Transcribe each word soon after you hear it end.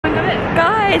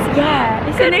Guys, yeah,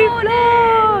 it's a new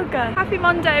vlog. Happy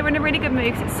Monday, we're in a really good mood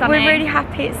because it's sunny. We're really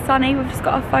happy it's sunny. We've just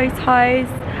got our photos.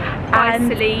 And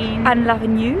Celine. And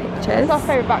loving you pictures. It's our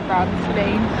favourite background,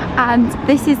 Celine. And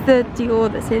this is the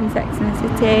Dior that's in Sex and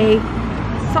the City.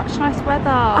 Such nice weather.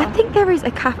 I think there is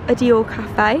a Dior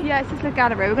cafe. Yeah, it's just a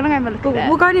gallery. We're going to go and have a look at it.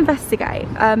 We'll go and investigate.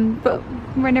 But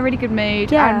we're in a really good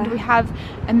mood, and we have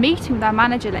a meeting with our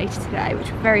manager later today,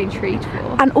 which we're very intrigued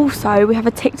for. And also, we have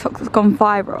a TikTok that's gone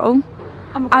viral.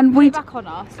 And we back on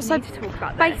us. So to talk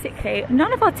about this. Basically,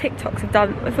 none of our TikToks have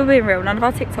done. If we're being real, none of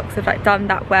our TikToks have like done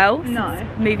that well. No.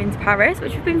 Since moving to Paris,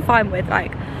 which we've been fine with.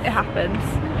 Like, it happens.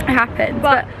 It happens.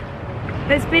 But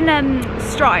there's been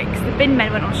strikes. The bin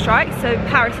men went on strike, so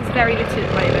Paris is very littered at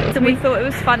the moment. So we thought it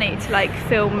was funny to like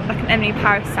film like an Emily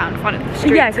Paris sound in front of the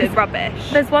streets of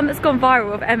rubbish. There's one that's gone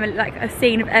viral of Emily, like a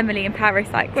scene of Emily in Paris,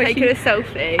 like taking a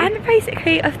selfie. And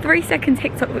basically a 3-second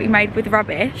TikTok that we made with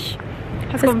rubbish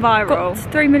has gone viral. Got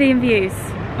 3 million views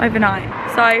overnight.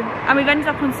 So, and we've ended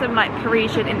up on some like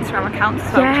Parisian Instagram accounts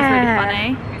as well, which is really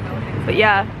funny. But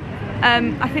yeah,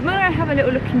 I think we're gonna have a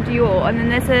little look in Dior, and then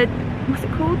there's a, what's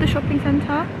it called? The shopping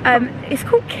centre? It's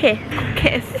called Kith.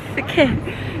 The Kith.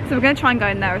 So we're going to try and go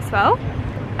in there as well.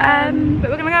 But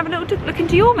we're going to have a little look in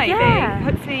Dior maybe. Yeah.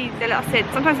 Hopefully they let us in.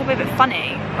 Sometimes it'll be a bit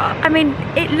funny, but I mean,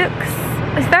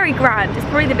 it's very grand. It's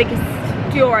probably the biggest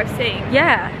Dior I've seen.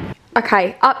 Yeah.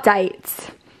 Okay,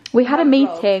 updates. We had a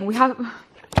meeting. We haven't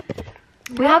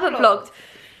vlogged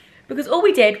because all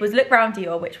we did was look round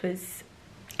Dior, which was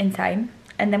insane.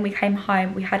 And then we came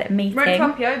home, we had a meeting. Went to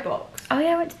our PO box. Oh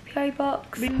yeah, I went to the PO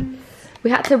box. We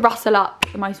had to rustle up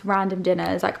the most random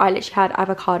dinners. Like I literally had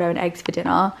avocado and eggs for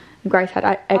dinner, and Grace had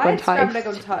egg on toast. Scrambled egg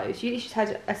on toast. You just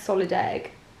had a solid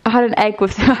egg. I had an egg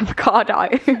with some avocado. I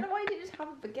don't know why you didn't just have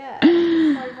a baguette.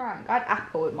 It's so wrong. I had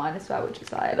apple with mine as well, which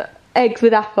is like eggs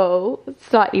with apple.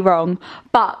 Slightly wrong,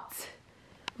 but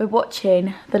we're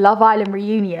watching the Love Island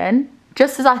reunion.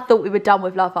 Just as I thought we were done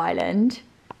with Love Island,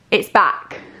 it's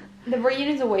back. The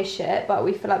reunion's always shit, but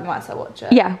we feel like we might still watch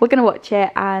it. Yeah, we're gonna watch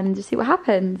it and just see what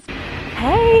happens.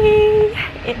 Hey,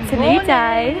 it's a new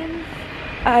day.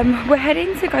 We're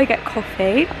heading to go get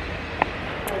coffee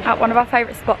at one of our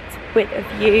favourite spots with a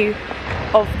view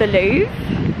of the Louvre.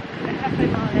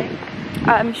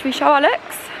 Should we show our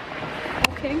looks?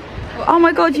 Walking. Oh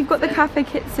my god, you've got the Cafe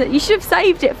Kitson. You should have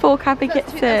saved it for Cafe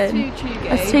Kitson. That's too cheeky.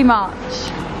 That's too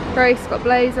much. Grace got a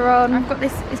blazer on. I've got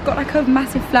this, it's got like a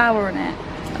massive flower on it.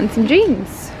 And some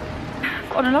jeans.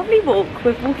 On a lovely walk.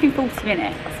 We're walking 40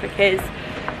 minutes because,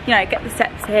 you know, get the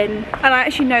steps in. And I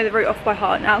actually know the route off by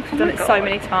heart now because I've done it so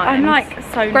many times. I'm like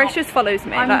so Grace just follows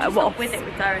me. I'm like just a not with it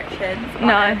with directions.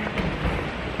 No.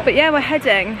 But yeah, we're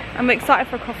heading and we're excited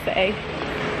for a coffee.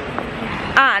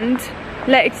 And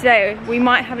later today we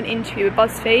might have an interview with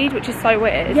BuzzFeed, which is so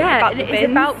weird. Yeah,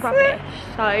 it's about rubbish.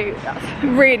 So that's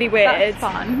really weird. That's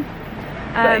fun.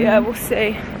 But yeah, we'll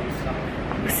see.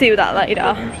 We'll see you that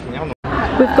later.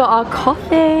 We've got our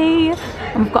coffee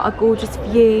and we've got our gorgeous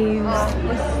views.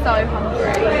 We're so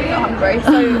hungry.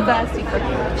 So thirsty for a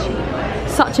cappuccino.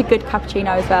 Such a good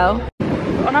cappuccino as well.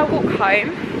 On our walk home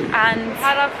and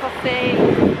had our coffee.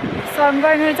 So I'm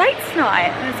going on a date tonight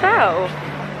as well,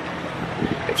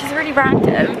 which is really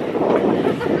random.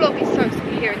 The vlog is so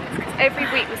sick of hearing this because every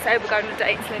week we say we're going on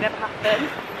dates and they never happen.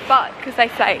 But because they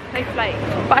flake. They flake.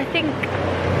 But I think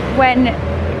when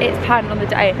it's planned on the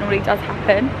day, it normally does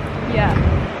happen. Yeah.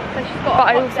 So she's got. But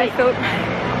I also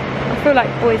feel like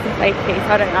boys are flaky, so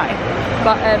I don't know.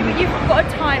 But you've got a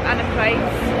time and a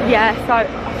place. Yeah, so I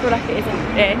feel like it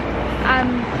isn't in.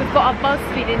 We've got our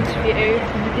BuzzFeed interview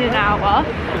in an hour,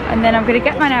 and then I'm gonna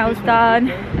get my nails done,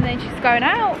 and then she's going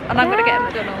out, and I'm gonna get a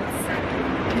McDonald's.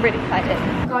 I'm really excited.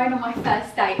 I'm going on my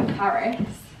first date in Paris.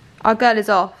 Our girl is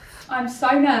off. I'm so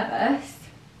nervous.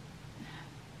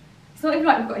 It's not even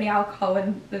like we've got any alcohol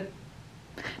in the...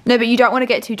 No, but you don't want to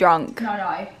get too drunk.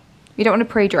 No. You don't want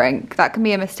to pre-drink. That can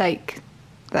be a mistake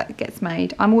that gets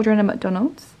made. I'm ordering a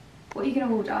McDonald's. What are you going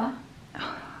to order?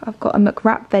 I've got a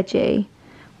McWrap veggie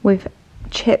with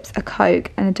chips, a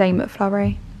Coke and a Dane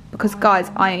McFlurry. Because guys,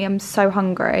 I am so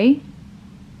hungry.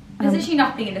 There's actually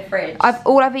nothing in the fridge.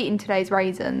 All I've eaten today is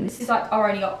raisins. This is like our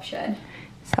only option.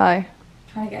 So...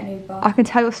 Trying to get an Uber. I can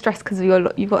tell you're stressed because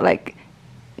you've got like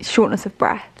shortness of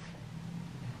breath.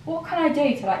 What can I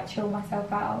do to like chill myself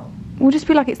out? We'll just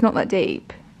be like it's not that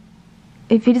deep.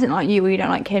 If he doesn't like you or you don't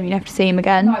like him, you have to see him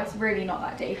again. No, it's really not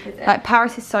that deep, is it? Like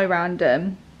Paris is so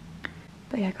random.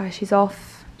 But yeah, guys, she's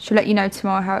off. She'll let you know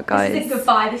tomorrow how it goes. This isn't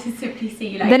goodbye. This is simply see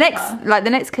you later. The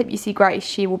next clip you see Grace,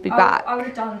 she will be back. I would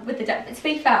have done with the depth. To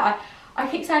be fair, I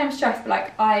keep saying I'm stressed, but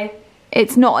like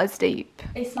it's not as deep.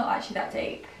 It's not actually that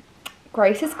deep.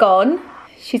 Grace is gone.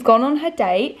 She's gone on her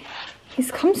date.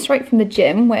 He's come straight from the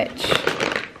gym, which is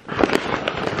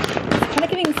kind of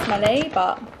giving smelly,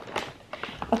 but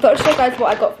I thought I'd show you guys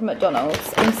what I got from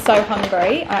McDonald's. I'm so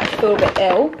hungry. I actually feel a bit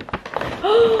ill.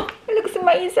 Oh, it looks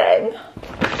amazing.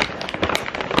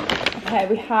 Okay,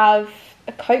 we have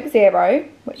a Coke Zero,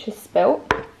 which is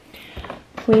spilt.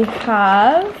 We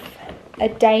have a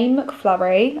Dame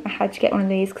McFlurry. I had to get one of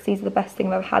these because these are the best thing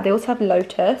I've ever had. They also have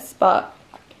Lotus, but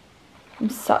I'm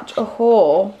such a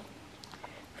whore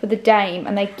for the Dame,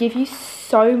 and they give you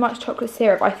so much chocolate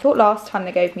syrup. I thought last time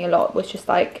they gave me a lot was just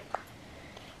like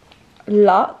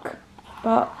luck,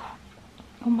 but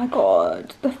oh my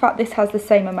god, the fact this has the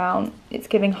same amount, it's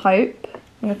giving hope.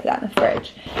 I'm gonna put that in the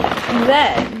fridge. And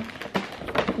then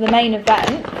the main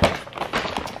event,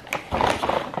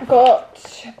 I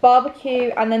got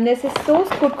barbecue, and then there's this sauce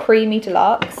called Creamy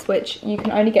Deluxe, which you can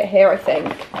only get here, I think.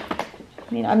 I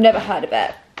mean, I've never heard of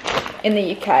it in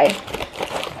the UK.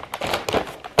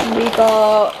 We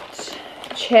got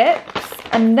chips,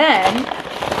 and then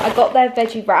I got their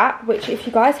veggie wrap, which if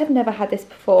you guys have never had this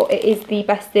before, it is the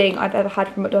best thing I've ever had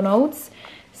from McDonald's.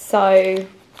 So I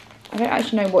don't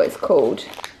actually know what it's called.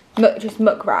 Just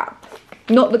muck wrap,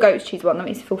 not the goat cheese one. That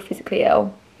makes me feel physically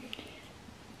ill.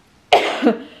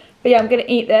 But yeah, I'm gonna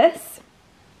eat this,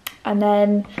 and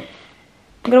then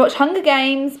I'm gonna watch Hunger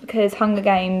Games, because Hunger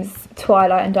Games,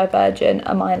 Twilight and Divergent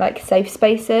are my like safe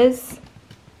spaces,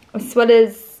 as well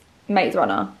as Maze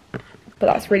Runner, but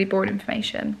that's really boring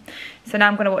information. So now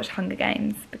I'm gonna watch Hunger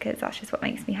Games because that's just what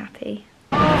makes me happy.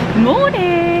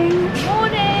 Morning!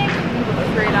 Morning! Oh,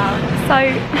 that's really loud. So,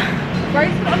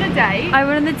 Grace went on a date. I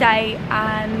went on the date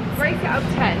and... Rate it out of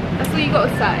 10. That's all you got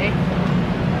to say.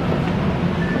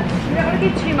 You don't want to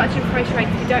give too much information away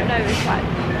because you don't know if like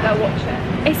they'll watch it.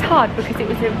 It's hard because it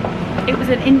was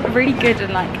a really good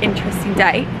and like interesting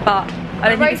date, but I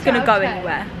don't think it's gonna go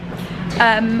anywhere.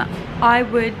 I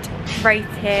would rate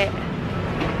it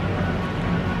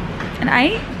an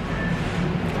 8.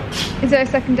 Is there a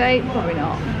second date? Probably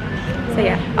not. So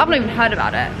yeah, I've not even heard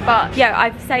about it, but yeah,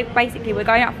 I've said basically we're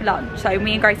going out for lunch. So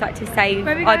me and Grace like to save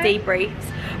our debriefs.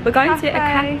 We're going to a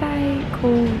cafe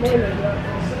called.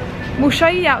 We'll show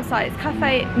you the outside. It's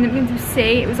cafe in the middle of the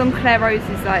sea. It was on Claire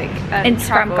Rose's like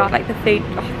Instagram guide, like the food.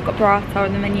 Oh, I've got burrata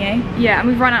on the menu. Yeah, and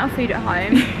we've run out of food at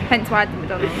home. Hence why I had the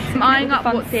McDonald's. I'm eyeing up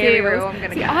what cereal I'm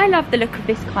gonna get. I love the look of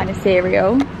this kind of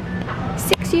cereal.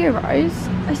 €6.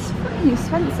 It's fucking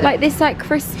expensive. Like this, like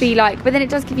crispy, like, but then it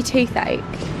does give you toothache.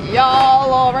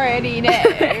 Y'all already know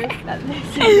that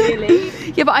this is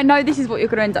really. Yeah, but I know this is what you're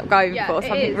gonna end up going for.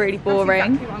 Something really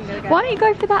boring. That's exactly what I'm gonna get. Why don't you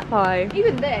go for that though?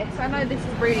 Even this, I know this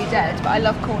is really dead, but I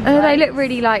love corn. They look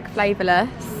really like flavourless.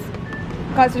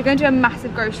 Guys, we're going to do a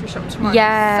massive grocery shop tomorrow.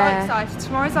 Yeah. I'm so excited.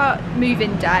 Tomorrow's our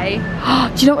move-in day.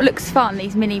 Do you know what looks fun?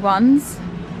 These mini ones.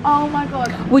 Oh my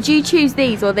god. Would you choose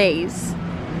these or these?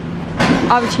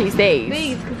 I would choose these.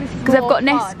 These, because they've got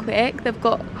Nesquik. They've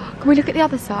got. Can we look at the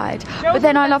other side? But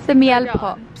then I love the Miel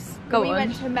Pops. Go on. When we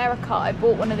went to America, I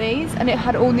bought one of these, and it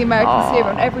had all the American cereal.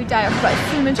 And every day I was like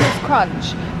Cinnamon Toast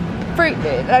Crunch, Fruit Loop,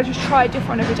 and I just tried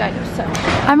different every day. And it was so much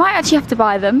fun. I might actually have to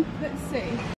buy them. Let's see.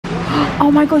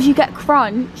 Oh my god, you get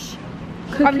Crunch.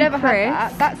 I've never had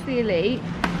that. That's the Elite.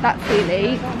 That's the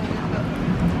Elite.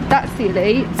 That's the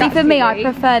Elite. See, for me, I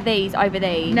prefer these over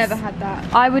these. Never had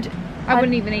that. I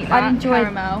wouldn't even eat that. I'd enjoy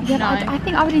caramel. Yeah, no. I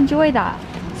think I would enjoy that.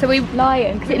 So we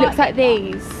Lion, because it looks like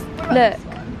these. Look.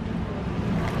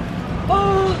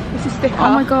 Oh, this is thicker.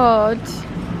 Oh my god.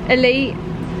 Elite.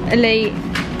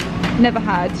 Never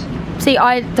had. See,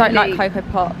 I don't like Cocoa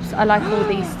Pops. I like all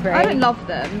these three. I don't love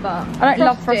them, but I don't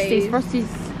love Frosties. Frosties.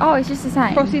 Oh, it's just the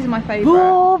same. Frosties are my favourite.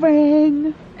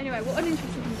 Boring. Anyway, what an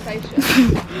interesting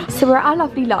conversation. So we're at our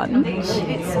lovely lunch,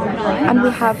 and we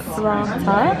have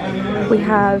burrata, we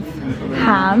have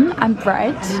ham and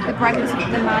bread. The bread is, the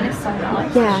man is so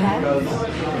nice.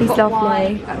 Yeah, he's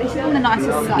lovely. This is one of the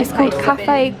nicest. Like, It's called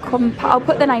Cafe Compa. I'll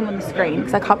put the name on the screen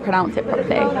because I can't pronounce it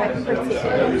properly.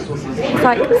 It's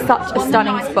like such a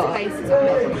stunning spot.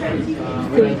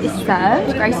 Food is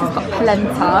served. Grace has got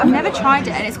polenta. I've never tried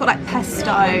it, and it's got like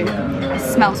pesto. It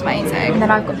smells amazing. And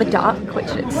then I've got the duck,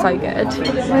 which looks so good.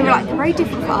 We were like very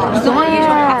different for us.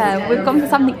 Yeah, we've gone for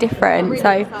something different.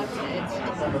 So,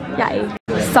 yay.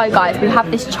 So guys, we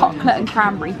have this chocolate and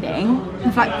cranberry thing.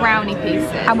 It's like brownie pieces.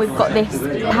 And we've got this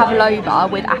pavlova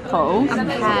with apples. And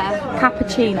pear.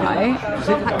 Cappuccino.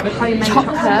 Like homemade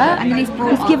Chocolate. And then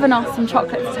he's given us some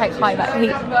chocolate to take home. Like, he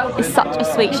is such a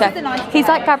sweet chef. He's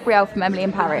like Gabrielle from Emily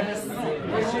in Paris.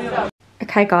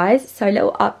 Okay guys, so a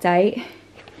little update.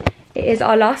 It is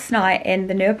our last night in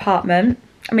the new apartment.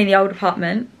 I mean the old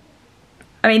apartment.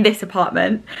 I mean this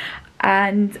apartment.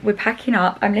 and we're packing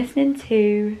up. I'm listening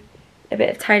to a bit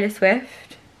of Taylor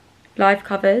Swift live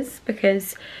covers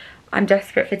because I'm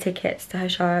desperate for tickets to her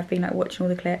show. I've been like watching all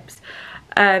the clips.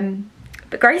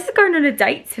 But Grace is going on a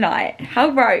date tonight. How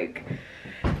rogue.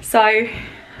 So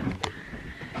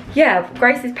yeah,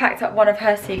 Grace has packed up one of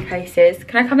her suitcases.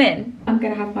 Can I come in? I'm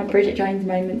gonna have my Bridget Jones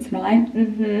moment tonight.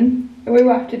 We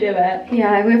will have to do it.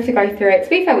 Yeah, we have to go through it. To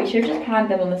be fair, we should have just planned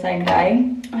them on the same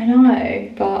day. I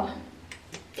know. But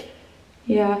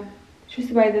yeah, It's just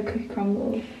the way the cookie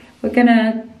crumbles. are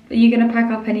you gonna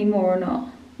pack up any more or not?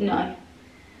 No.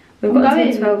 We've got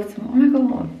until 12 tomorrow. Oh my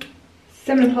god.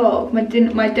 7 o'clock.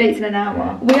 My date's in an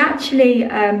hour. We actually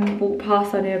walked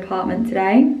past our new apartment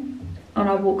today on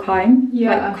our walk home.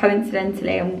 Yeah. Like,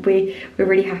 coincidentally, and we're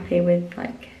really happy with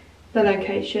like The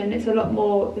location. It's a lot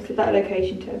more. It's a better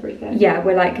location to everything. yeah,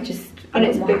 we're like just And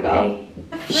it's bigger. happy.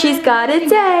 She's got a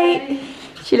date.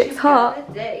 She looks hot.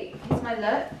 A date. Here's my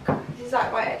look. This is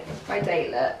like my date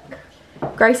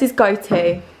look. Grace's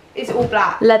go-to. It's all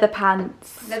black. Leather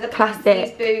pants. Leather plastic.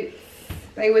 pants, these boots.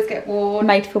 They always get worn.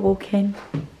 Made for walking.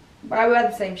 But I wear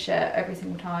the same shirt every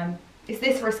single time. Is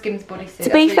this for a Skims bodysuit? To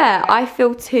be fair, I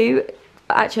feel too.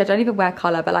 Actually, I don't even wear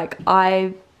colour, but like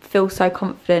I feel so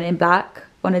confident in black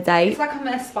on a date. It's like I'm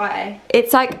a spy.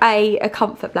 It's like a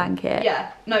comfort blanket.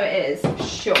 Yeah, no it is,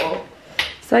 sure.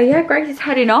 So yeah, Grace is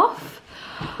heading off.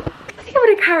 I think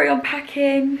I'm gonna carry on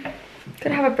packing.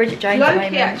 Gonna have a Bridget Jones moment.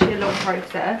 Low-key actually a long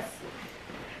process.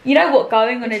 You know what,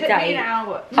 going on a It took me date. an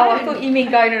hour. Oh, I thought you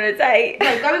mean going on a date.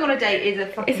 No, going on a date is a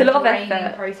fucking It's a lot of draining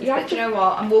effort. process. You But have do you know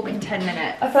what? I'm walking 10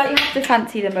 minutes. I feel like you have to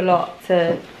fancy them a lot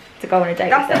to go on a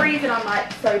date. That's with the them. reason I'm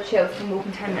like so chill, because I'm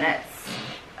walking 10 minutes.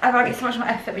 I feel like it's so much more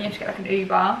effort when you have to get like an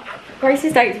Uber.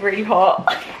 Grace's date's really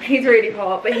hot. He's really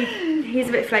hot, but he's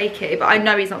a bit flaky, but I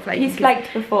know he's not flaky. He's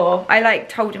flaked before. I like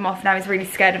told him off, now he's really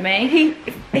scared of me.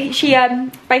 She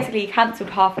basically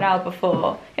cancelled half an hour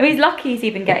before. I mean, he's lucky he's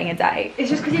even getting a date. It's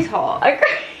just because he's hot.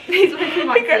 He's like he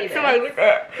might see it.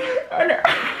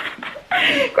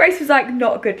 Grace was like,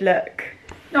 not a good look.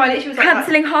 No, I literally was like,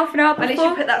 Cancelling half an hour before. I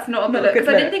literally put that's not a good look, because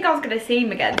I didn't think I was going to see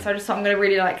him again, so I just thought I'm going to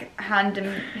really like hand him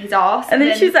his ass. And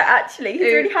then she was like, actually, he's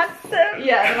really handsome.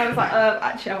 Yeah, and I was like,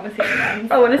 actually I want to see him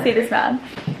again. I want to see this man.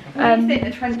 What do you think,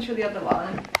 the trench or the other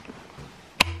one?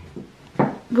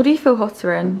 What do you feel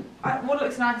hotter in? What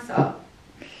looks nicer?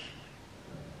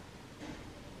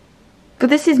 But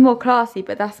this is more classy,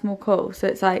 but that's more cool. So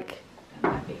it's like,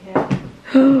 Might be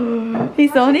here.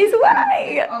 he's on his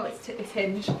way. Oh, it's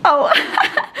Hinge. Oh,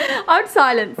 I would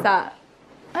silence that.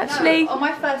 Actually, No, on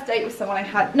my first date with someone I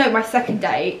had, no, my second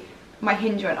date, my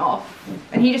Hinge went off,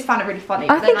 and he just found it really funny.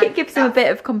 I think it gives him a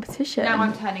bit of competition. Now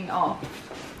I'm turning it off.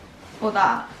 Or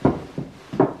that.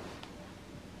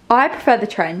 I prefer the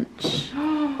trench.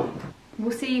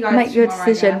 We'll see you guys Make your tomorrow,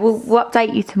 decision. I guess. We'll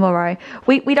update you tomorrow.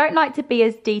 We don't like to be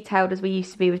as detailed as we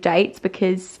used to be with dates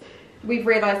because We've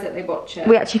realised that they watch it.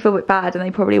 we actually feel a bit bad and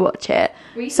they probably watch it.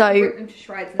 We So rip them to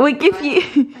shreds. we give you. I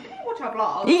think they watch our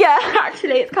vlogs. Yeah,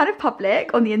 actually, it's kind of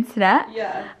public on the internet.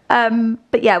 Yeah.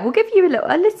 But yeah, we'll give you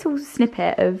a little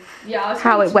snippet of Yeah,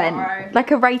 how it went, tomorrow.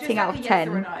 like a Just rating like out a of yes 10,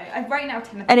 or a no. I'd rate it out of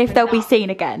 10. and if they'll be enough. seen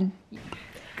again.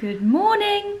 Good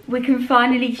morning. We can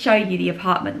finally show you the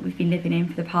apartment that we've been living in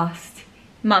for the past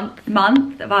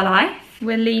month of our life.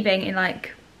 We're leaving in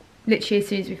like literally as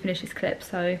soon as we finish this clip,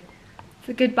 so it's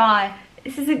a goodbye.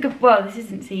 This isn't good. Well, this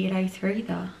isn't see you later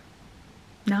either.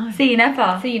 No. See you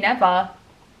never. See you never.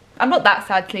 I'm not that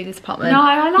sad to leave this apartment. No,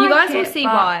 I like you guys it, will see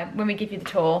but- why when we give you the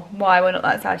tour. Why we're not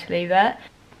that sad to leave it.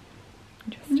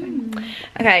 Interesting.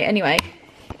 Okay, anyway,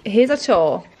 here's our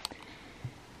tour.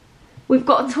 We've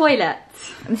got a toilet.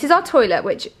 And this is our toilet,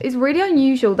 which is really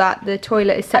unusual that the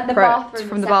toilet is And the separate bathroom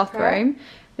from is the separate. bathroom.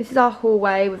 This is our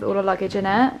hallway with all our luggage in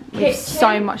it. With so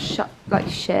Kitchen. much like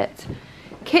shit.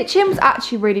 Kitchen was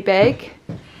actually really big.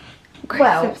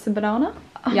 Well- some banana.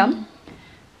 Yum.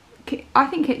 I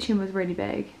think kitchen was really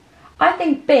big. I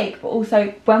think big, but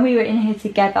also when we were in here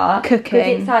together, 'cause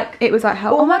Cooking. it's like, It was like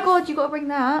hell. Oh my almost- god, you got to bring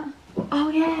that. oh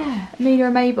yeah. Amelia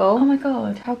and Mabel. Oh my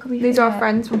god, how could we? These are our forget?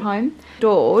 friends from home.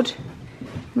 Adored.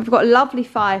 We've got a lovely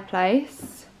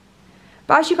fireplace.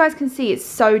 But as you guys can see, it's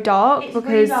so dark It's really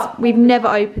because dark we've all the never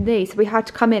time. opened these. So we had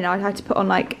to come in and I had to put on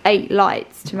like 8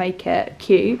 lights to make it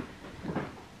cute.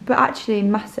 But actually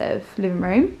massive living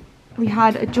room. We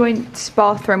had a joint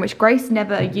bathroom, which Grace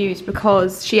never used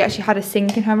because she actually had a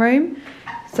sink in her room.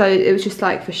 So it was just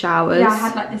like for showers. Yeah, I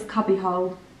had like this cubby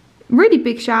hole. Really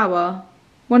big shower.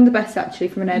 One of the best actually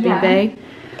from an Airbnb.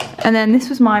 And then this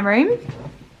was my room,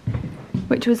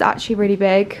 which was actually really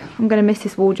big. I'm gonna miss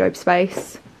this wardrobe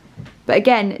space. But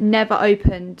again, never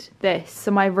opened this.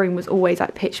 So my room was always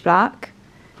like pitch black.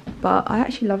 but I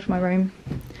actually loved my room.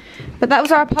 But that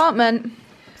was our apartment.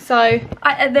 So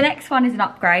the next one is an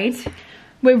upgrade.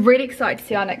 We're really excited to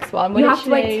see our next one. We have to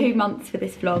wait 2 months for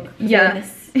this vlog. Yeah,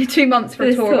 2 months for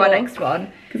a tour of our next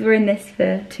one. Because we're in this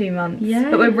for 2 months. Yeah.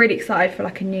 But we're really excited for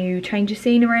like a new change of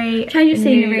scenery.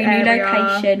 New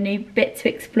location, new bit to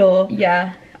explore.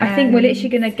 Yeah. I think we're literally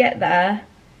going to get there,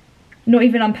 not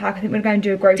even unpack. I think we're going to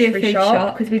do a grocery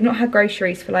shop. Because we've not had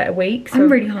groceries for like a week. So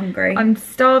I'm really hungry. I'm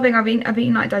starving. I've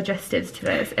eaten like digestives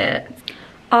today, that's it.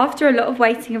 After a lot of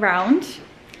waiting around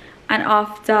and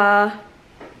after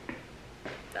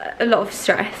a lot of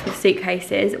stress with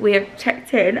suitcases, we have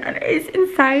checked in and it is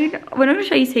insane. We're not going to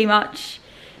show you too much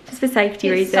just for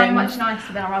safety reasons. It's so much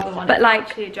nicer than our other one. But it's like,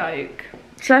 actually a joke.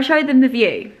 Shall I show them the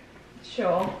view?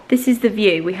 Sure. This is the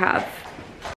view we have.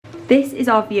 This is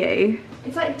our view.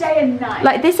 It's like day and night.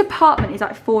 Like this apartment is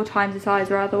like 4 times the size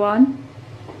of our other one.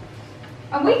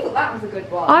 And we thought that was a good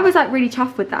one. I was like really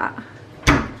chuffed with that.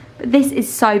 But this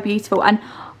is so beautiful, and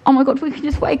oh my god, we can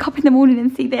just wake up in the morning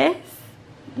and see this.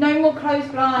 No more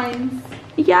closed blinds.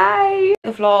 Yay!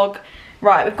 The vlog.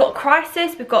 Right, we've got a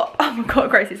crisis. We've got, oh my god,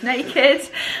 Grace is naked.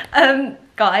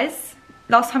 Guys,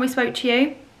 last time we spoke to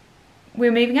you, we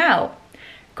were moving out.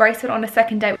 Grace went on a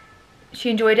second date. She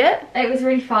enjoyed it. It was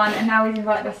really fun, and now he's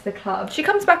invited us to the club. She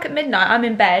comes back at midnight. I'm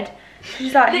in bed.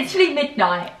 She's like, literally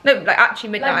midnight. No, like actually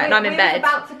midnight, like and I'm in bed.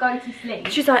 About to go to sleep.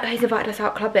 She's like, he's invited us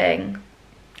out clubbing.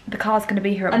 The car's gonna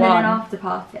be here at 1. And then an after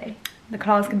party. The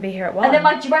car's gonna be here at 1. And then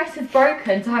my dress is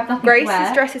broken, so I have nothing to wear.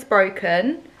 Grace's dress is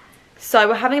broken. So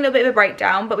we're having a little bit of a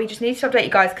breakdown, but we just need to update you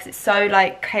guys because it's so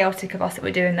like chaotic of us that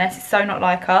we're doing this. It's so not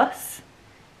like us.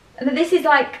 And then this is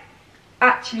like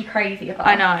actually crazy of us.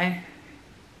 I know.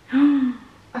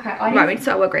 Okay, right, we need to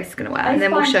start what Grace is gonna wear and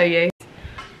then we'll show you.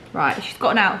 Right, she's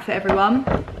got an outfit, everyone.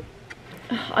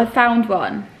 I found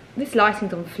one. This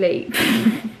lighting's on fleek.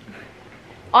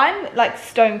 I'm like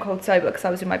stone cold sober because I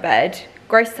was in my bed.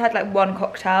 Grace has had like 1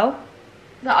 cocktail.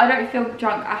 No, I don't feel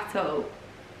drunk at all.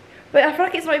 But I feel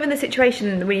like it's not even the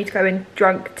situation that we need to go in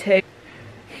drunk too.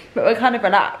 But we're kind of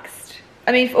relaxed.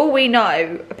 I mean, for all we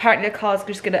know, apparently the car's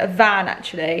just gonna, a van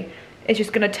actually, is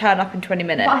just gonna turn up in 20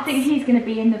 minutes. But I think he's gonna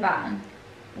be in the van.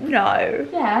 No.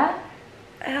 Yeah.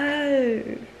 Oh.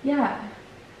 Yeah.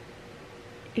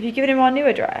 Have you given him our new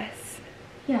address?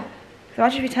 Yeah. So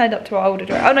imagine if he turned up to our old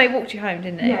address. Oh no, he walked you home,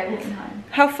 didn't he? Yeah, he walked me home.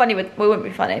 How funny would, well, it wouldn't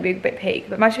be funny, it'd be a bit peak.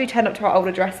 But imagine if he turned up to our old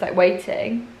address like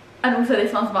waiting. And also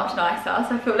this one's much nicer,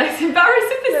 so I feel less embarrassed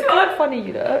with this one. How funny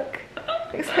you look.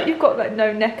 Looks like you've got like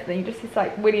no neck and then you just this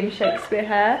like William Shakespeare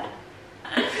hair.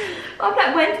 I'm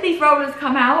like, when do these rollers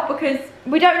come out? Because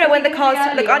we don't know when the car's,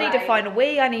 early, look, I need to right? find a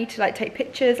wee, I need to like take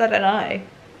pictures, I don't know.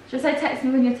 Just say text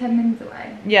me when you're 10 minutes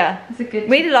away. Yeah. That's a good.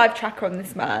 We need a live tracker on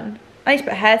this man. I need to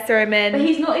put hair serum in. But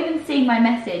he's not even seen my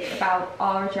message about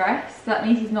our address. So that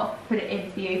means he's not put it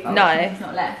in for you. No. He's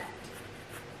not left.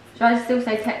 Should I still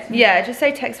say text me? Yeah, just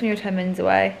say text me when you're 10 minutes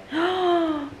away.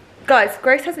 Guys,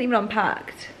 Grace hasn't even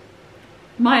unpacked.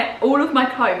 All of my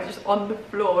clothes are just on the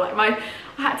floor. Like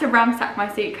I had to ransack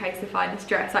my suitcase to find this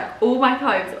dress. Like all my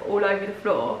clothes are all over the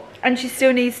floor. And she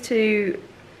still needs to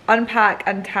unpack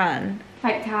and tan.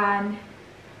 Fake tan.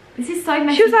 This is so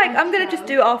messy. She was like, I'm gonna just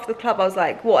do it after the club. I was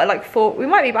like, what, at like 4? We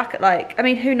might be back at like, I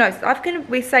mean, who knows?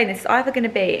 We're saying this, it's either gonna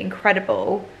be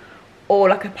incredible or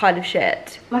like a pile of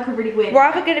shit. Like a really weird. We're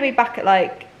either gonna be back at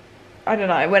like, I don't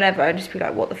know, whenever, and just be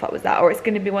like, what the fuck was that? Or it's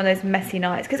gonna be one of those messy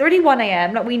nights. Because it's already 1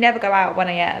 AM, like we never go out at 1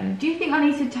 AM. Do you think I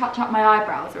need to touch up my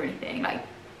eyebrows or anything? Like,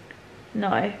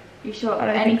 no. You sure?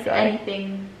 I don't think so.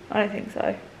 Anything I don't think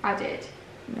so. added?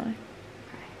 No.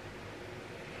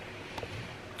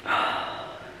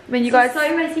 I mean, you This guys, is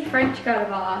so messy French girl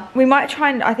of ours. we might try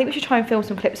and, I think we should try and film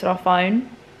some clips on our phone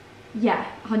Yeah,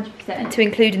 100%. to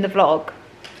include in the vlog.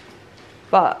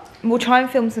 But we'll try and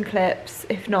film some clips.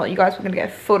 If not, you guys are going to get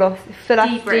a full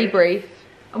debrief.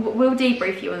 We'll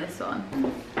debrief you on this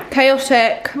one.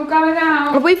 Chaotic. We're going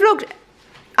out. Have we vlogged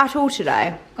at all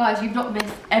today? Guys, you've not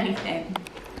missed anything.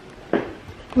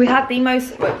 We had the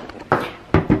most,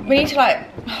 we need to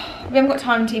like, we haven't got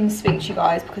time to even speak to you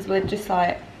guys because we're just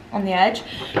like on the edge.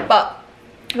 But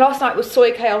last night was so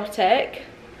chaotic.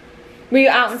 We were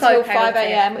out until 5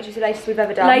 AM, which is the latest we've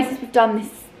ever done. Latest we've done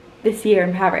this year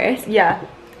in Paris. Yeah,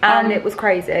 and it was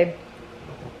crazy.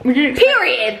 We didn't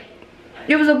Period!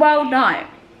 It was a wild night.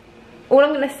 All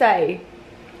I'm gonna say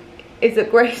is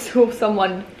that Grace saw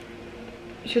someone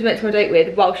she was meant to go on a date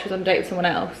with while she was on a date with someone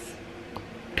else.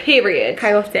 Period.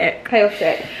 Chaotic.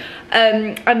 Chaotic.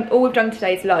 And all we've done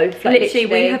today is loaf. Like, literally,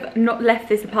 we have not left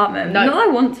this apartment. No. Not that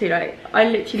I want to, like, I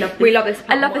literally love this. We love this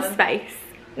I apartment. love the space.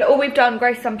 Like, all we've done,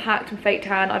 Grace unpacked and fake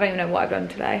tan. I don't even know what I've done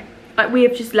today. like we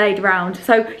have just laid around.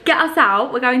 So get us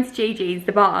out. We're going to Gigi's,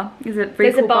 the bar. There's a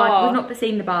really cool bar. We've not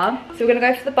seen the bar. So we're gonna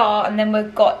go for the bar and then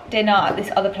we've got dinner at this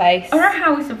other place. I don't know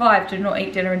how we survived to not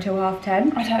eat dinner until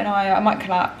 10:30. I don't know, I might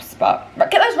collapse, but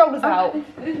get those rollers out.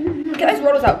 Get those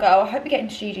rollers out, girl. I hope we get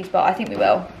into Gigi's bar. I think we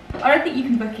will. I don't think you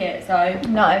can book it, so.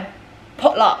 No.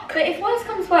 Potluck. But if worse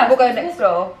comes worse, we'll go next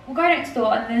door. We'll go next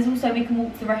door, and there's also, we can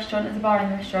walk to the restaurant. There's a bar in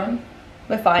the restaurant.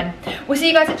 We're fine. We'll see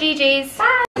you guys at Gigi's.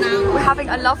 Bye. We're having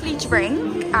a lovely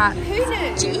drink at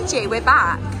Gigi. We're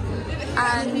back.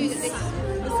 And this is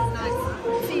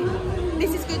nice. See,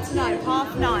 this is good to know.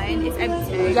 9:30, it's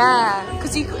empty. Yeah,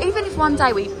 because even if one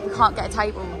day we can't get a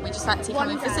table, we just fancy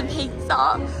coming for some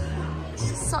pizza. It's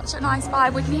just such a nice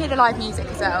vibe. We can hear the live music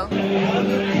as well.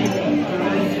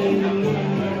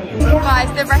 Guys,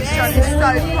 the restaurant is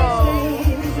so cool.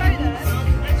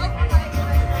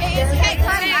 It is Kate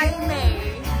and Amy.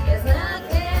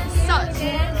 Such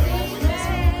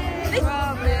look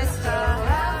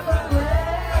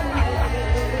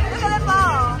at the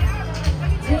bar.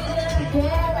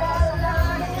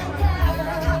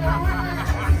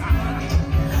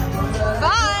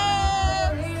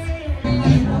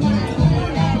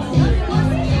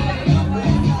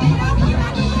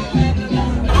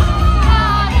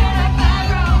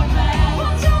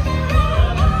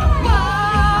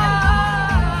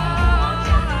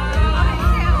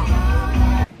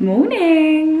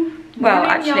 Morning. Well,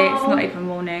 actually, it's not even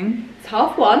morning. It's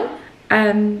 1:30.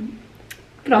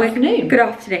 Good afternoon. Good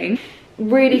afternoon.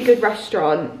 Really good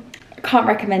restaurant. Can't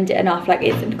recommend it enough. Like,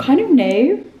 it's kind of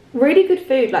new. Really good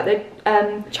food. Like the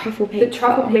truffle pizza. The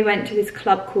truffle. We went to this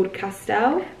club called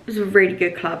Castel. It was a really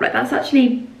good club. Like, that's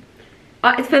actually,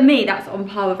 it's for me, that's on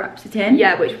par with Rasputin.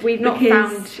 Yeah, which we've not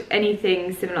found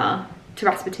anything similar to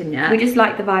Rasputin yet. We just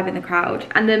like the vibe in the crowd,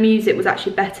 and the music was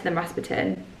actually better than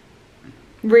Rasputin.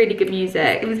 Really good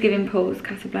music. It was giving Paul's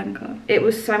Casablanca. It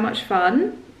was so much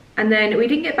fun. And then we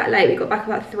didn't get back late. We got back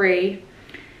about 3.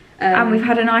 And we've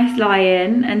had a nice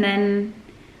lie-in, and then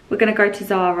we're gonna go to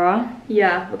Zara.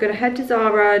 Yeah, we're gonna head to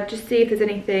Zara, just see if there's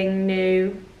anything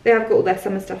new. They have got all their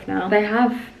summer stuff now. They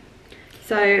have.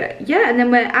 So yeah, and then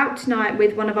we're out tonight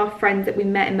with one of our friends that we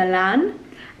met in Milan.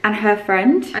 And her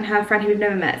friend. And her friend who we've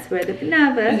never met, so we're a bit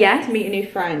nervous to meet a new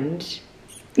friend.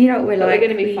 You know what we're like? We're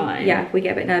gonna be fine. Yeah, we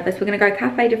get a bit nervous. We're gonna go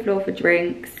Cafe de Flore for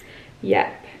drinks.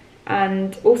 Yep.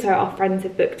 And also our friends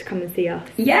have booked to come and see us.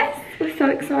 Yes, we're so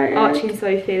excited. Archie and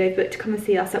Sophie, they've booked to come and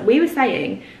see us. Like, we were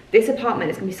saying, this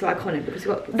apartment is gonna be so iconic because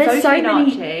we've got there's Sophie so and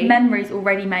many Archie. memories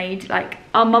already made. Like,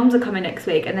 our mums are coming next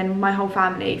week, and then my whole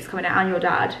family is coming out, and your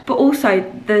dad. But also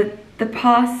the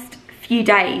past few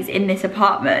days in this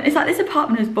apartment, it's like this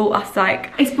apartment has brought us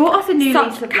it's brought us a new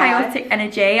such chaotic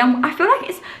energy, and I feel like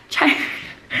it's changed.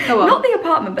 Not the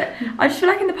apartment, but I just feel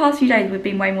like in the past few days we've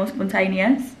been way more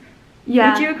spontaneous.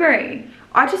 Yeah. Would you agree?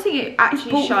 I just think it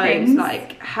actually shows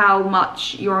like how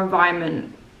much your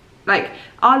environment, like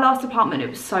our last apartment, it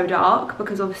was so dark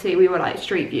because obviously we were like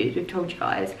street views, we've told you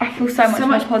guys. I feel so much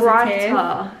more positive.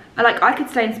 Brighter. Like, I could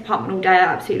stay in this apartment all day, I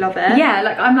absolutely love it. Yeah,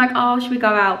 like I'm like, oh, should we go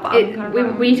out? But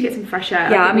we need to get some fresh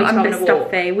air. Yeah, I'm a bit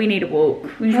stuffy. We need a walk.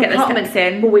 We need to get the steps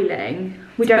in. Boiling.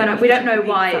 We don't know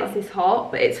why it's this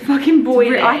hot, but it's fucking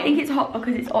boiling. I think it's hot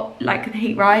because it's like the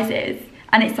heat rises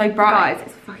and it's so bright. Guys,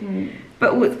 it's fucking.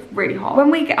 But it's really hot. When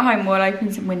we get home, we'll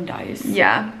open some windows.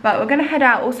 Yeah, but we're gonna head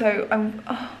out. Also,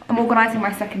 I'm organising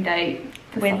my second date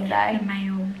for Sunday. The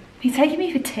mail. He's taking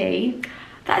me for tea.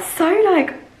 That's so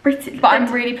like British. But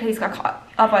I'm really pleased.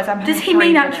 Otherwise, I'm. Does he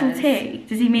mean actual tea?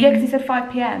 Does he mean? Yeah, because he said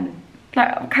 5 PM.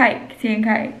 Like cake, tea and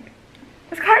cake.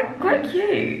 That's quite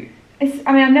cute. I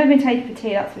mean, I've never been taken for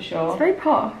tea, that's for sure. It's very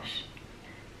posh.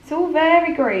 It's all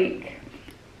very Greek.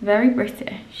 Very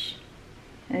British.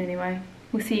 Anyway,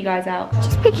 we'll see you guys out.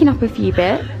 Just picking up a few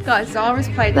bits. Guys, Zara's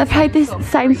played They've played this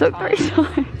same song 3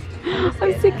 times.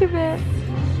 I'm sick of it.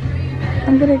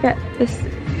 I'm gonna get this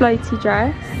floaty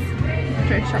dress.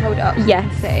 Should I hold it up? Yes.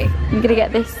 See. I'm gonna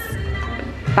get this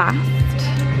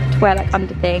bast to wear like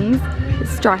under things, this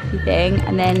stripy thing,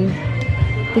 and then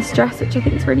this dress, which I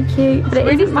think is really cute, but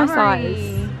it isn't my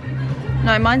size.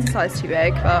 No, mine's a size too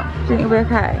big, but do you think it'll be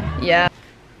okay? Yeah.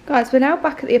 Guys, we're now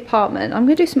back at the apartment. I'm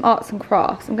gonna do some arts and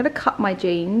crafts. I'm gonna cut my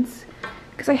jeans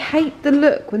because I hate the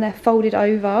look when they're folded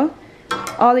over.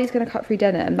 Are these gonna cut through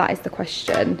denim? That is the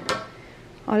question.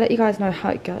 I'll let you guys know how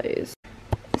it goes.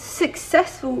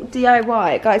 Successful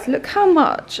DIY. Guys, look how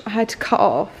much I had to cut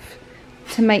off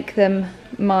to make them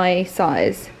my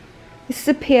size. This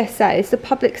is a PSA, this is a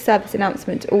public service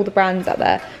announcement to all the brands out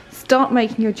there. Start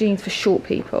making your jeans for short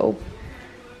people.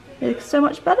 It looks so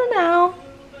much better now.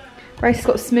 Grace has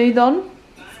got smooth on.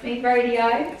 Smooth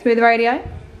radio. Smooth radio.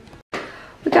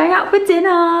 We're going out for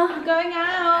dinner. We're going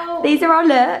out. These are our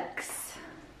looks.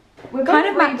 We're kind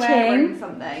of wearing matching.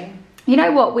 something. You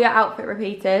know what? We are outfit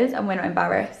repeaters and we're not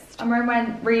embarrassed. I'm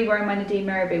re-wearing my Nadine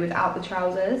Merriby without the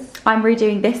trousers. I'm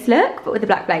redoing this look, but with a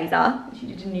black blazer. She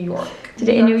did in New York. Did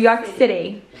it in New York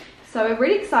City. So we're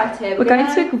really excited. We're going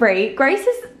to agree. Grace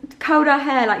has curled her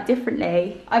hair like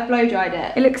differently. I blow dried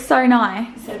it. It looks so nice.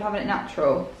 Instead of having it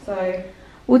natural. So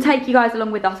we'll take you guys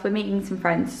along with us. We're meeting some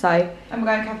friends, so. And we're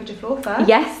going Cafe de Flor first.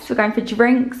 Yes, we're going for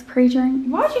drinks, pre-drink.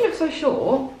 Why do you look so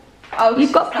short? Oh,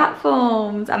 you've got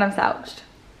platforms and I'm slouched.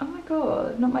 Oh my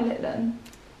god, not my lip then.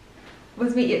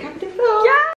 Was meet you at Cafe de Flor.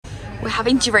 Yeah. We're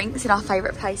having drinks in our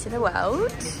favourite place in the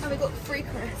world. And we got free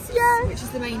crisps, yeah, which is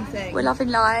the main thing. We're loving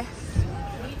life.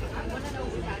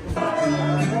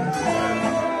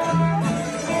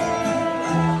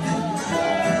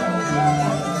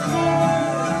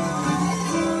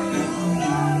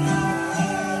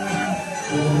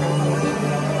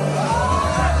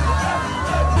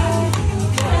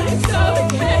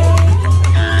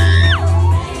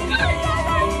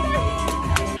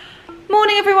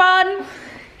 Morning everyone.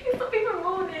 It's not even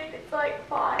morning, it's like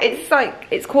 5.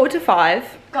 It's 4:45.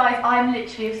 Guys, I'm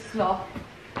literally a sloth.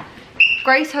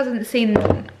 Grace hasn't seen,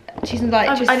 she's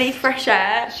like I need fresh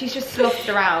air. She's just slothed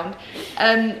around.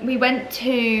 We went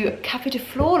to Cafe de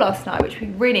Flor last night, which we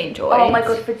really enjoyed. Oh my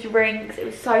god, for drinks, it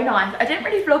was so nice. I didn't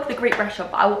really vlog the Greek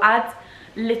restaurant, but I will add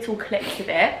little clips of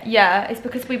it. Yeah, it's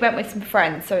because we went with some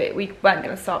friends, so we weren't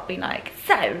going to start being like,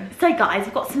 so guys,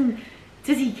 we've got some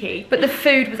tzatziki. But the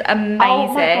food was amazing.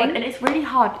 Oh my god, and it's really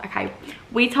hard. Okay,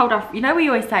 we told our, you know, we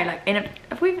always say like,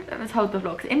 if we've ever told the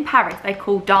vlogs, in Paris they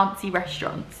call dancey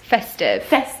restaurants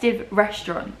festive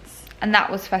restaurants, and that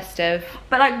was festive.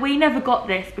 But like, we never got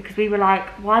this because we were like,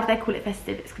 why do they call it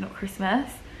festive? It's not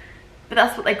Christmas. But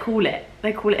that's what they call it.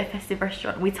 They call it a festive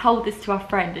restaurant. We told this to our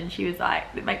friend and she was like,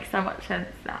 it makes so much sense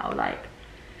now. Like,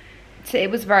 so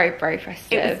it was very, very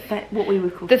festive. It was what we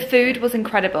would call the festive. food was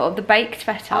incredible. The baked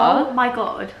feta. Oh my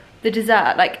god. The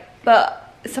dessert, like,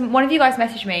 but one of you guys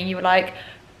messaged me and you were like,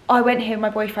 I went here with my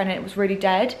boyfriend and it was really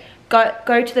dead.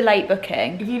 Go to the late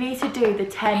booking. You need to do the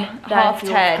 10, half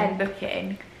 10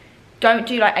 booking. Don't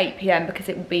do like 8 PM because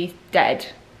it will be dead.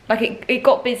 Like it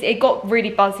got busy, it got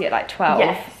really buzzy at like 12.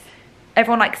 Yes.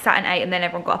 Everyone like sat at 8 and then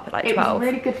everyone got up at like 12. It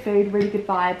was really good food, really good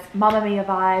vibes, Mamma Mia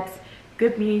vibes,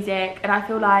 good music, and I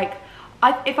feel like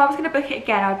if I was going to book it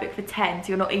again, I would book for 10, so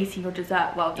you're not eating your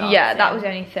dessert while dancing. Yeah, that was the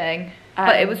only thing.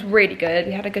 But it was really good.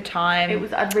 We had a good time.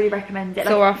 I'd really recommend it.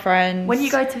 Saw our friends. When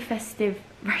you go to festive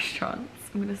restaurants,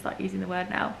 I'm going to start using the word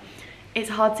now, it's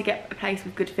hard to get a place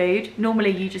with good food.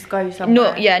 Normally you just go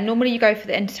somewhere. Normally you go for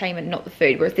the entertainment, not the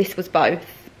food, whereas this was both.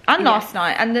 And last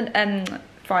night, and then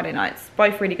Friday nights,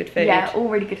 both really good food. Yeah, all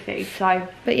really good food. So,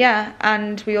 but yeah,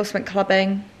 and we also went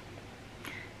clubbing.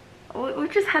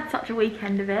 We've just had such a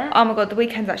weekend of it. Oh my god, the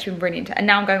weekend's actually been brilliant, and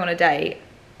now I'm going on a date.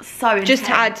 So intense. Just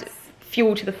to add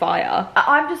fuel to the fire.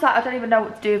 I'm just like, I don't even know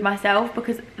what to do with myself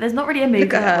because there's not really a mood.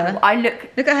 Look at her. I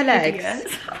look at her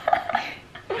legs.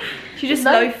 She's just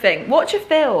loafing. Watch a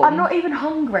film. I'm not even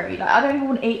hungry. Like, I don't even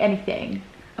want to eat anything.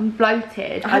 I'm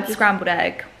bloated. I had scrambled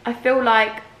egg. I feel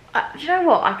like, do you know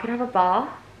what? I could have a bath.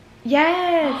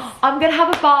 Yes. I'm gonna have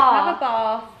a bath. Have a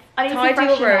bath. I need tidy to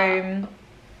your freshen room. up.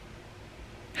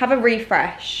 Have a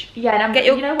refresh. Yeah, and get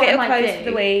your clothes for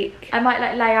the week. I might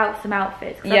like lay out some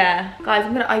outfits. Yeah. Guys,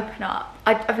 I'm gonna open up.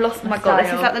 I've lost my god, style.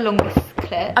 this is like the longest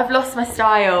clip. I've lost my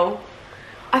style.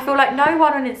 I feel like no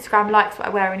one on Instagram likes what I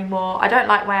wear anymore. I don't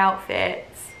like my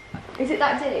outfits. Is it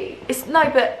that deep? It's no,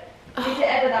 but is it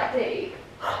ever that deep?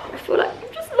 I feel like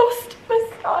I've just lost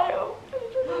my style.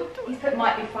 It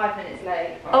might be 5 minutes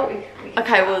late. Right, oh,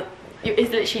 okay. Well,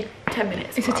 it's literally 10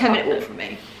 minutes. It's a 10-minute walk from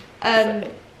me.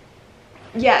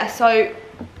 Yeah, so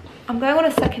I'm going on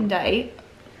a second date.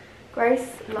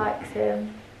 Grace likes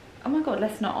him. Oh my god,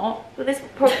 let's not. Well, this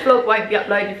vlog won't be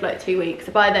uploaded for like 2 weeks.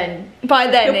 So by then you'll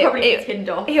probably be tinned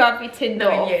off. He'll have me tinned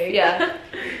off. You. Yeah.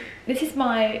 This is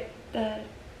my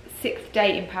 6th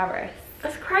date in Paris.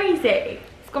 That's crazy.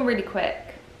 It's gone really quick.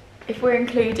 If we're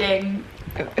including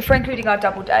our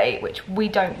double date, which we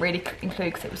don't really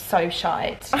include because it was so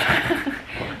shite.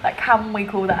 Like, can we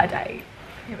call that a date?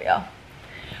 Here we are.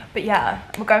 But yeah,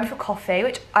 we're going for coffee,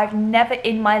 which I've never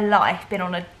in my life been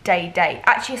on a day date.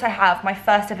 Actually, yes, I have. My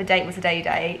first ever date was a day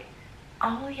date.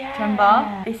 Oh yeah. Do you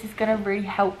remember? This is gonna really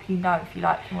help you know if you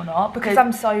like him or not. Because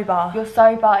I'm sober. You're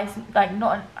sober. It's like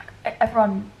not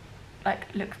everyone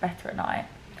like looks better at night.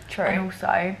 True. And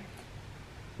also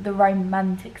the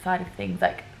romantic side of things,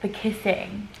 like the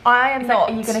kissing. I am not.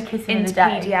 Like, are you gonna kiss him into in the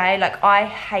day? PDA? Like, I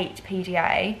hate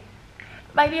PDA.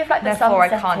 Maybe if like the Therefore,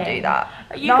 sun's I setting. can't do that.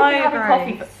 You could be having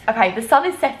coffee. Grace. Okay, the sun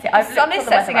is setting. The sun is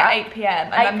setting at 8 p.m.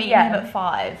 and I'm meeting him 8 at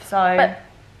 5. So, But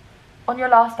on your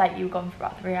last date, you were gone for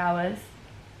about 3 hours.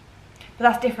 but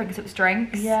that's different because it was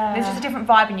drinks. Yeah. There's just a different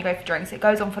vibe when you go for drinks. It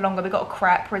goes on for longer. We got a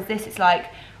crepe, whereas this, it's like,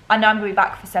 I know I'm gonna be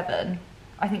back for 7.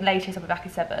 I think latest I'll be back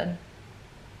at 7.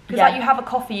 Because Yeah. like you have a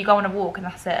coffee, you go on a walk, and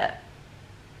that's it.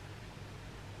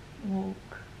 Walk.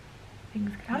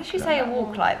 Things How did she say a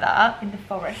walk like that? in the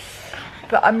forest?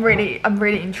 But I'm really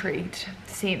intrigued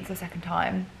to see it for the second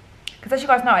time. Because as you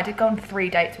guys know, I did go on 3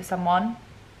 dates with someone.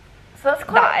 So that's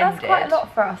quite a ended.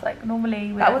 lot for us. Like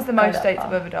normally, That was the most dates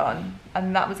I've ever done,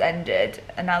 and that was ended.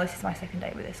 And now this is my second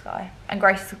date with this guy. And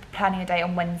Grace is planning a date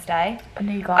on Wednesday. A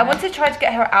new guy. I want to try to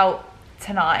get her out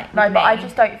tonight. No, with but I me,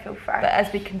 just don't feel fresh. But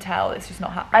as we can tell, it's just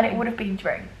not happening. And it would have been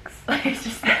drinks. It's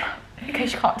just. In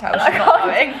case you can't tell, I she's not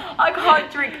going. I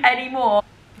can't drink anymore.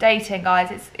 Dating,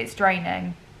 guys, it's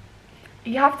draining.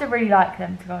 You have to really like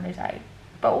them to go on a date.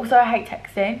 But also, I hate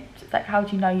texting. So it's like, how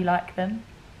do you know you like them?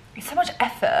 It's so much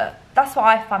effort. That's what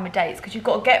I find with dates, because you've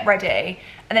got to get ready,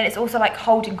 and then it's also like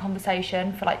holding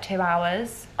conversation for like 2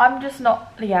 hours. I'm just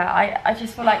not. Yeah, I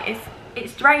just feel like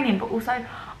it's draining, but also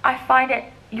I find it.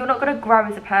 You're not gonna grow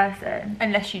as a person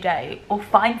Unless you date. or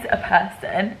find a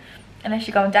person unless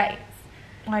you go on dates.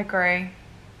 I agree.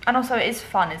 And also it is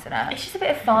fun, isn't it? It's just a bit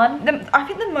of fun. I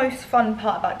think the most fun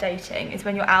part about dating is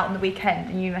when you're out on the weekend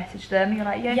and you message them. You're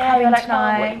like, yeah, Yeah, come you're in like, oh,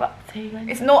 tonight. what are you up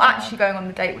to? It's not actually going on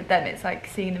the date with them. It's like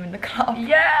seeing them in the club.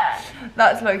 Yeah.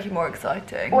 That's low-key more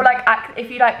exciting. Or like,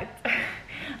 if you like,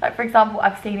 like for example,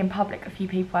 I've seen in public a few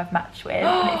people I've matched with,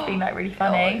 and it's been like really Oh,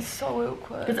 funny. it's so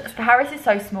awkward. Because Paris is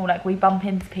so small, like we bump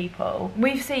into people.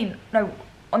 We've seen, no,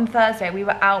 on Thursday we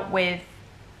were out with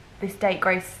this guy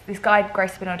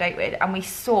Grace has been on a date with, and we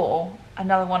saw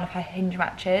another one of her Hinge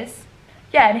matches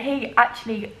Yeah, and he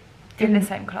actually in the didn't.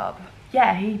 same club.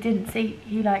 Yeah, he didn't see.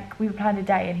 He like we were planning a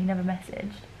day, and he never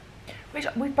messaged. Which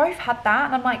we both had that,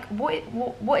 and I'm like,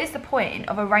 what is the point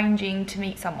of arranging to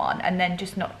meet someone and then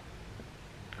just not,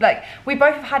 like, we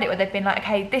both have had it where they've been like,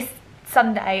 okay, this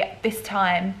Sunday, this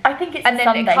time, I think it's and a then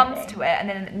Sunday it comes thing, to it, and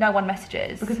then no one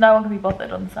messages. because no one can be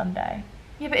bothered on Sunday.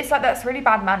 Yeah, but it's like, that's really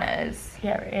bad manners.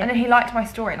 Yeah, it is. And then he liked my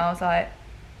story, and I was like,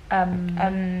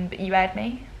 but you aired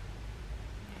me.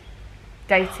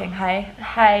 Dating, hey.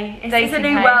 hey, it's a Dating,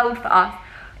 new hey. world for us.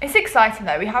 It's exciting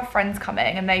though. We have friends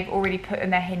coming, and they've already put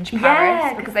in their Hinge Paris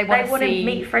Yeah, because they want to see.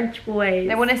 meet French boys.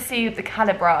 They want to see the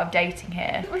calibre of dating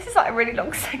here. This is like a really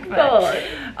long segment. God.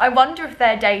 I wonder if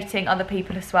they're dating other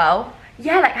people as well.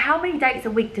 Yeah, like how many dates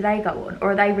a week do they go on,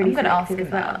 or are they really I'm gonna ask selective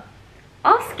him as well? that.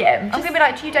 Ask him. I'm gonna be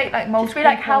like, do you date like multiple just be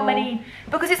like, how people? many?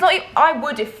 Because it's not. I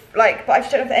would if like, but I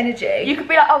just don't have the energy. You could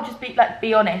be like, oh, just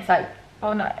be honest. Like,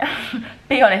 oh no,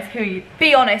 be honest. Who you?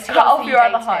 be honest. Cut who else off are you your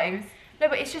other dating? hoes. No,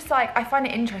 but it's just like, I find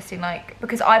it interesting, like,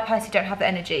 because I personally don't have the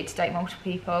energy to date multiple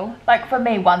people. Like for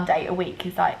me, 1 date a week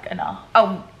is like enough.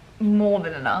 Oh, more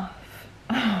than enough.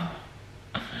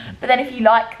 But then if you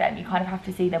like them, you kind of have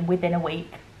to see them within a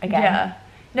week again. Yeah.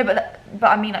 No, but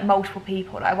I mean like multiple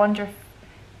people. Like, I wonder if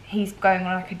he's going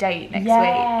on like a date next Yeah.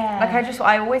 week. Like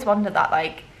I always wonder that,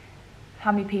 like,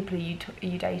 how many people are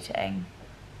you dating?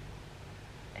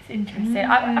 It's interesting.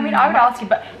 I mean, I would ask him,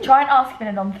 but try and ask him in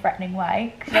a non-threatening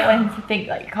way. Because you don't want him to think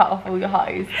like you cut off all your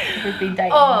hoes if we've been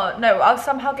dating. Oh no, I'll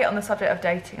somehow get on the subject of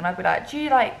dating, and I'd be like, do you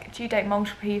date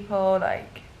multiple people?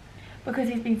 Like, Because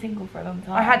he's been single for a long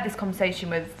time. I had this conversation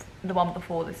with the one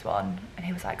before this one, and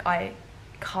he was like, I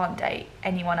can't date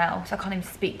anyone else. I can't even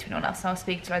speak to anyone else. And I was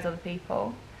speaking to loads of other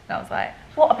people, and I was like,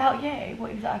 What about you? What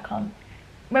is that? I can't.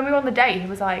 when we were on the date, he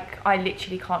was like, I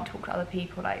literally can't talk to other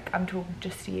people. Like, I'm talking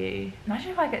just to you.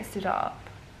 Imagine if I get stood up.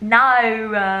 No.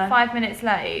 5 minutes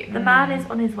late. The man is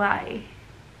on his way.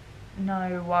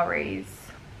 No worries.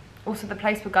 Also, the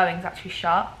place we're going is actually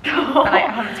shut. And I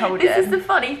haven't told him. This is the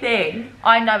funny thing.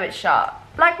 I know it's shut.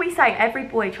 Like we say, every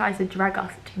boy tries to drag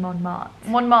us to Montmartre.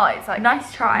 Montmartre, it's like,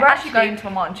 Nice try. we're actually going to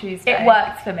Montmartre on Tuesday. It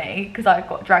worked for me because I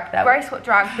got dragged there. Grace got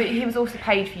dragged, but he was also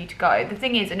paid for you to go. The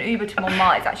thing is, an Uber to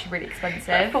Montmartre is actually really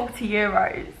expensive. Like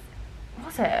 €40.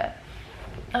 Was it?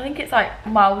 I think it's like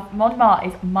miles. Montmartre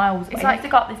is miles away. It's You like- have to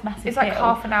go up this massive It's like hill.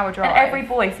 half an hour drive. And every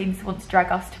boy seems to want to drag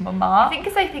us to Montmartre. I think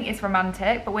because they think it's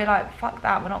romantic, but we're like, fuck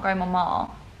that, we're not going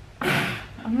Montmartre.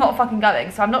 I'm not fucking going,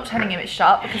 so I'm not telling him it's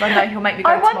shut because I know he'll make me go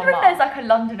I to wonder if Montmartre. there's like a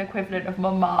London equivalent of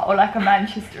Montmartre or like a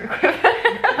Manchester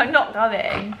equivalent. I'm not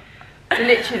going. So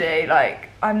literally, like,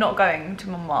 I'm not going to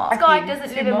Montmartre. This guy Fucking doesn't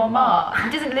to live in Montmartre. Montmartre.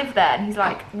 He doesn't live there, and he's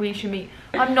like, we should meet.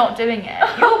 I'm not doing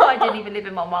it. Your guy didn't even live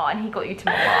in Mama and he got you to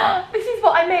Mama. This is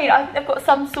what I mean. I think they've got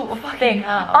some sort of thing.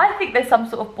 hell. I think there's some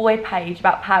sort of boy page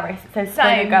about Paris that says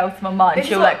bring a girl to Mama and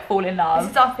she'll like fall in love.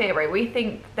 This is our theory. We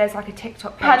think there's like a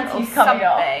TikTok page Panties or coming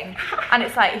something, and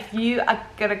it's like if you are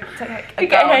gonna take a You're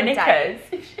girl getting on her a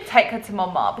date, knickers. take her to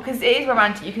Mama because it is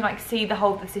romantic. You can like see the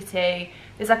whole of the city.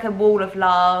 There's like a wall of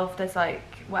love. There's like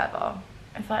whatever.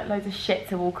 It's like loads of shit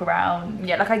to walk around.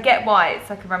 Yeah, like I get why it's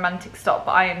like a romantic stop,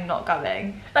 but I am not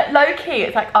going. Like low key,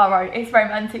 it's like alright, it's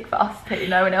romantic for us too.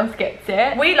 No one else gets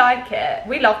it. We like it.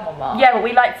 We love Mama. Yeah, but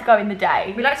we like to go in the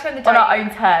day. We like to go in the day on our own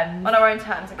terms. On our own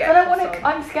terms. And I don't want to.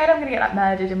 I'm scared I'm gonna get like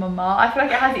murdered in Mama. I feel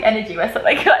like it has the energy where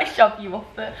something can like shove you off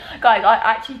the. Guys, I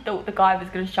actually thought the guy was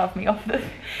gonna shove me off the.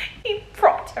 He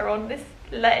propped her on this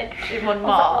ledge in Mama,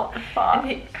 what the fuck?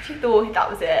 and she thought that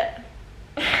was it.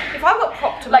 If I got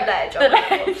propped on Like, the ledge, I the wouldn't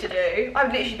know what ledge. to do. I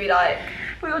would literally be like,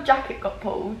 Well, your jacket got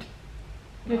pulled.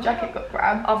 Your jacket got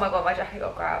grabbed. oh my god, my jacket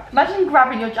got grabbed. Imagine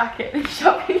grabbing your jacket and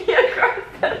shoving you across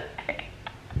the leg.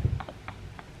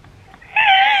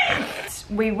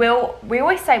 We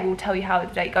always say we'll tell you how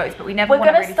the date goes, but we never We're want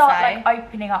to gonna really start say. like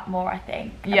opening up more, I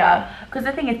think. Yeah. Because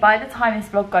the thing is, by the time this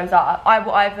vlog goes up, I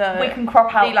will either we can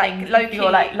crop out be like things if low-key,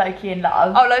 you're like low-key in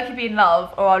love. I'll low-key be in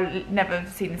love, or I'll never have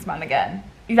seen this man again.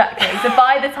 Exactly. So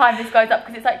by the time this goes up,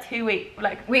 because it's like 2 weeks,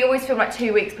 like We always film like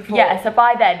 2 weeks before. yeah. So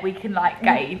by then we can like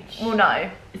gauge. We'll know.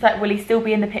 It's like, will he still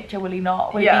be in the picture? Will he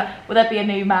not? Will Yeah. will there be a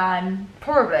new man?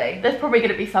 Probably. There's probably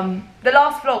gonna be some. The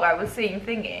last vlog I was seeing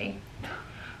thingy.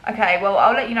 Okay, well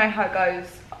I'll let you know how it goes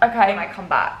when I Okay. come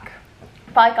back.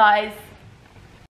 Bye guys.